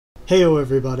Heyo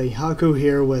everybody, Haku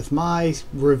here with my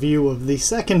review of the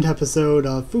second episode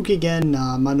of Fukigen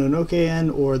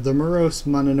Mononokean, or the Morose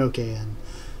Mononokean.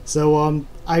 So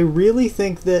I really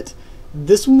think that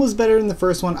this one was better than the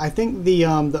first one. I think the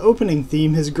opening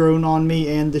theme has grown on me,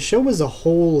 and the show as a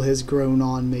whole has grown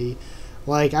on me.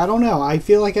 Like, I don't know, I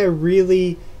feel like I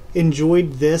really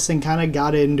enjoyed this and kind of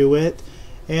got into it,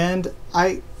 and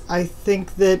I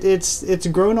think that it's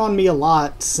grown on me a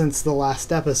lot since the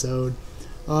last episode.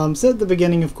 So at the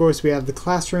beginning, of course, we have the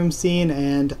classroom scene,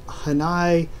 and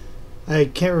Hanai, I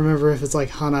can't remember if it's like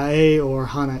Hanae or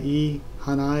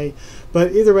Hanai,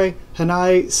 but either way,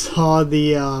 Hanai saw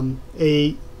the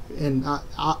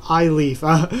Eyeleaf.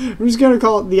 I'm just gonna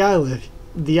call it the Eyeleaf.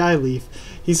 The Eyeleaf.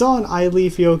 He saw an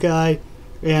Eyeleaf yokai,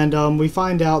 and we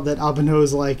find out that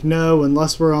Abeno's like, no,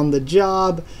 unless we're on the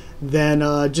job, then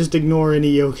just ignore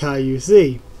any yokai you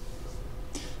see.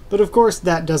 But of course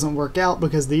that doesn't work out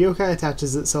because the yokai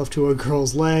attaches itself to a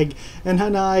girl's leg, and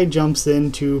Hanai jumps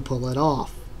in to pull it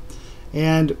off.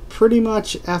 And pretty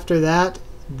much after that,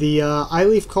 the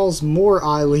Eyeleaf calls more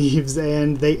Eyeleaves,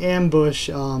 and they ambush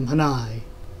Hanai.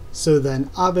 So then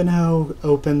Abeno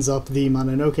opens up the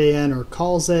Mononokean, or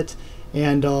calls it,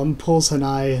 and pulls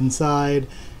Hanai inside.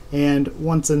 And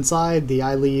once inside, the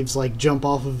Eyeleaves like jump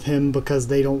off of him because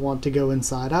they don't want to go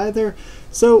inside either.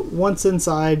 So once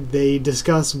inside, they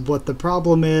discuss what the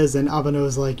problem is, and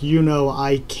Abeno's like, you know,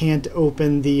 I can't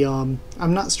open the I'm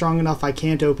not strong enough, I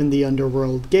can't open the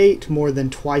underworld gate more than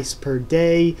twice per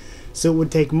day. So it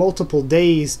would take multiple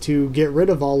days to get rid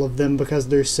of all of them because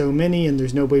there's so many and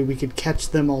there's no way we could catch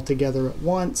them all together at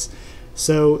once.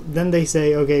 So then they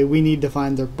say, okay, we need to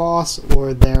find their boss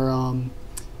or their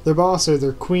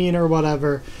queen or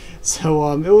whatever.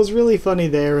 So it was really funny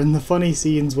there, and the funny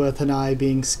scenes with Hanai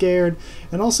being scared,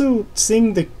 and also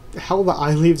seeing how the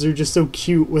Eyeleaves are just so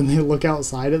cute when they look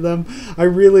outside at them. I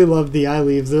really love the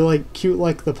Eyeleaves. They're like cute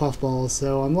like the puffballs,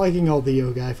 so I'm liking all the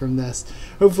yogai from this.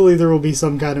 Hopefully there will be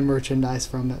some kind of merchandise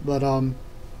from it, but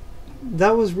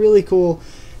that was really cool.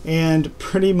 And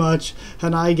pretty much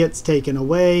Hanai gets taken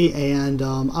away, and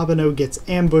Abeno gets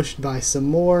ambushed by some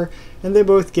more, and they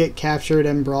both get captured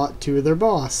and brought to their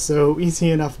boss, so easy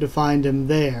enough to find him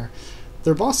there.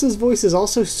 Their boss's voice is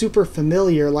also super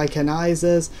familiar like Hanai's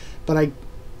is, but I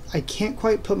can't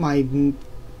quite put my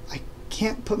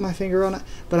finger on it,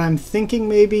 but I'm thinking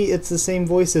maybe it's the same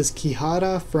voice as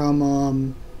Kihara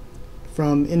from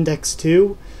Index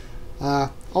 2.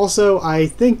 Also, I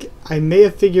think I may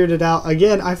have figured it out.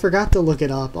 Again, I forgot to look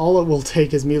it up. All it will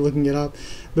take is me looking it up.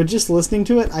 But just listening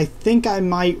to it, I think I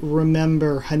might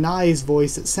remember Hanai's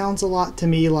voice. It sounds a lot to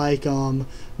me like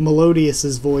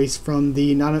Melodious's voice from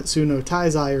the Nanatsu no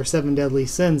Taizai or Seven Deadly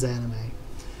Sins anime.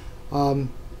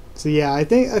 So yeah, I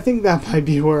think that might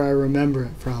be where I remember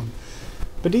it from.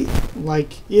 But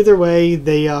either way,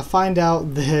 they find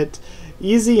out that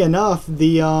easy enough,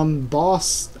 the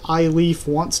boss Eyeleaf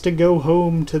wants to go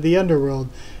home to the underworld.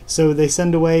 So they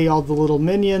send away all the little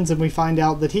minions, and we find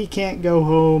out that he can't go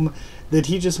home, that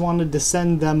he just wanted to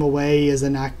send them away as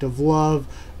an act of love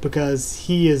because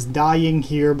he is dying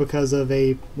here because of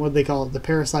what they call it, the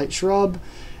parasite shrub,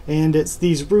 and it's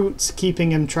these roots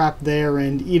keeping him trapped there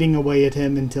and eating away at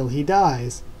him until he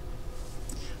dies.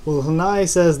 Well, Hanai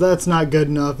says that's not good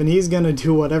enough, and he's going to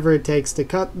do whatever it takes to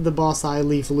cut the boss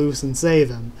Eyeleaf loose and save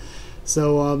him.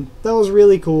 So that was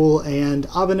really cool, and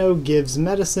Abeno gives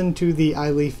medicine to the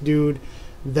Eyeleaf dude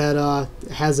that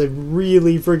has a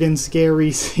really friggin'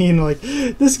 scary scene. Like,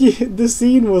 this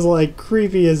scene was like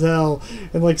creepy as hell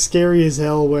and like scary as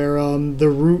hell, where the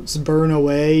roots burn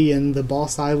away and the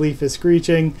boss Eyeleaf is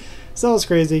screeching. So that was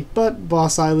crazy, but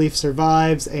boss Eyeleaf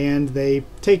survives, and they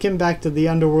take him back to the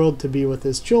underworld to be with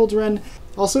his children.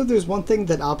 Also, there's one thing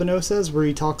that Abeno says where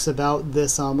he talks about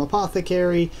this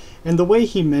apothecary, and the way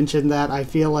he mentioned that, I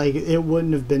feel like it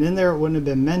wouldn't have been in there, it wouldn't have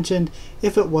been mentioned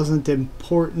if it wasn't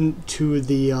important to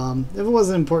the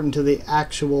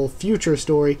actual future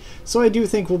story. So I do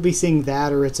think we'll be seeing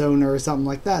that or its owner or something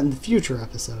like that in the future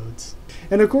episodes.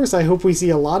 And of course, I hope we see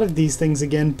a lot of these things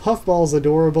again. Puffball's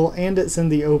adorable, and it's in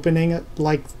the opening,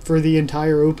 like for the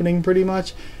entire opening pretty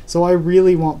much. So I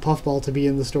really want Puffball to be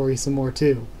in the story some more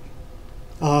too.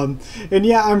 And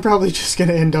yeah, I'm probably just going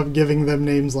to end up giving them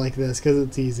names like this because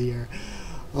it's easier.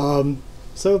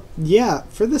 So yeah,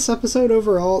 for this episode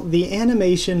overall, the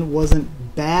animation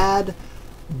wasn't bad,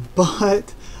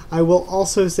 but I will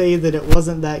also say that it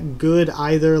wasn't that good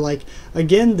either. Like,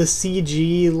 again, the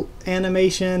CG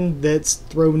animation that's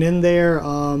thrown in there,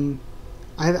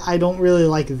 I don't really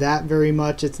like that very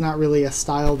much. It's not really a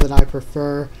style that I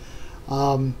prefer.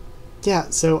 Yeah,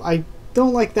 so I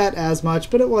don't like that as much,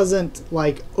 but it wasn't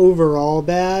like overall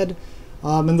bad.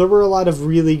 And there were a lot of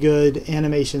really good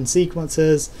animation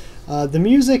sequences. The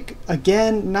music,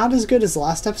 again, not as good as the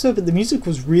last episode, but the music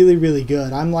was really, really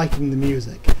good. I'm liking the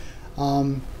music.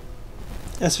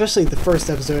 Especially the first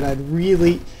episode, I'd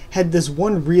really had this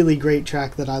one really great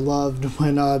track that I loved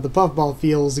when the Puffball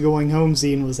Feels going home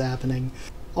scene was happening.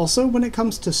 Also, when it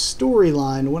comes to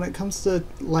storyline, when it comes to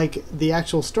like the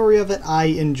actual story of it, I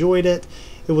enjoyed it.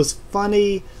 It was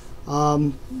funny,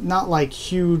 not like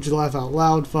huge laugh out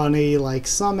loud funny like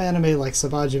some anime like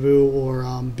Sabajibu or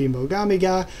Bimbo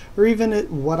Gamiga, or even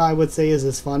what I would say is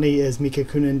as funny as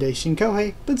Mikakunen de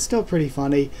Shinkohei, but still pretty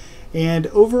funny. And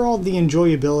overall, the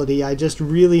enjoyability, I just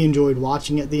really enjoyed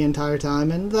watching it the entire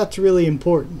time, and that's really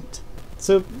important.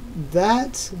 So,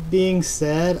 that being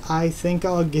said, I think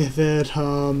I'll give it 8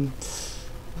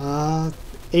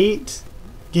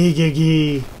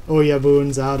 Gigigi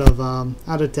Oyabuns out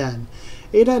of 10.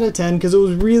 8 out of 10 because it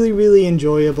was really, really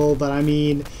enjoyable, but I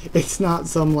mean, it's not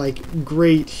some like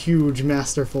great, huge,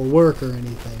 masterful work or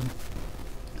anything.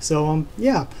 So,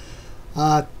 yeah.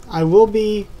 I will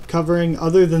be covering,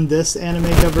 other than this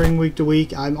anime covering week to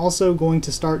week, I'm also going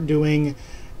to start doing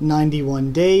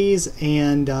 91 Days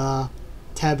and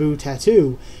Taboo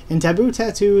Tattoo. And Taboo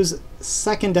Tattoo's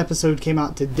second episode came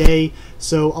out today,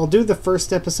 so I'll do the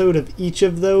first episode of each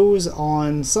of those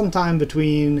on sometime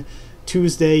between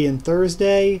Tuesday and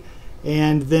Thursday,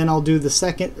 and then I'll do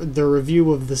the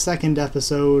review of the second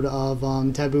episode of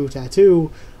Taboo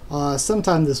Tattoo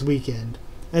sometime this weekend.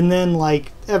 And then,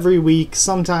 like, every week,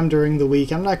 sometime during the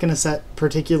week, I'm not going to set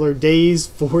particular days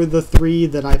for the 3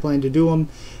 that I plan to do them,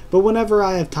 but whenever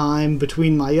I have time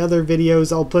between my other videos,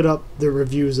 I'll put up the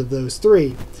reviews of those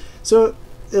 3. So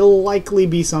it'll likely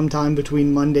be sometime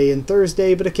between Monday and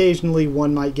Thursday, but occasionally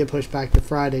one might get pushed back to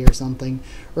Friday or something.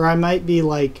 Or I might be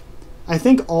like, I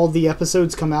think all the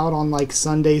episodes come out on like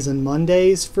Sundays and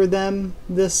Mondays for them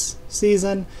this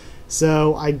season.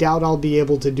 So I doubt I'll be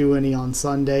able to do any on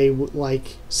Sunday,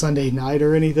 like Sunday night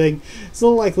or anything. So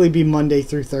it'll likely be Monday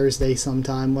through Thursday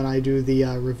sometime when I do the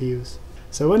reviews.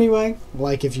 So anyway,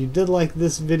 like if you did like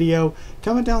this video,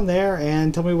 comment down there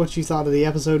and tell me what you thought of the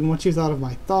episode and what you thought of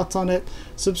my thoughts on it.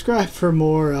 Subscribe for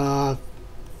more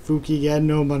Fukigen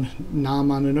no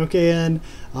Mononokean,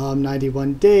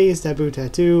 91 Days, Taboo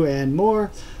Tattoo, and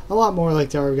more. A lot more like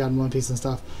Tower of God and One Piece and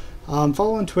stuff.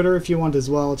 Follow on Twitter if you want as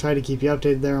well. I'll try to keep you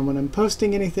updated there on when I'm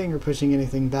posting anything or pushing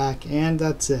anything back, and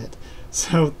that's it.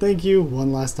 So thank you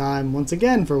one last time once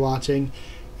again for watching,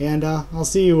 and I'll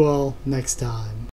see you all next time.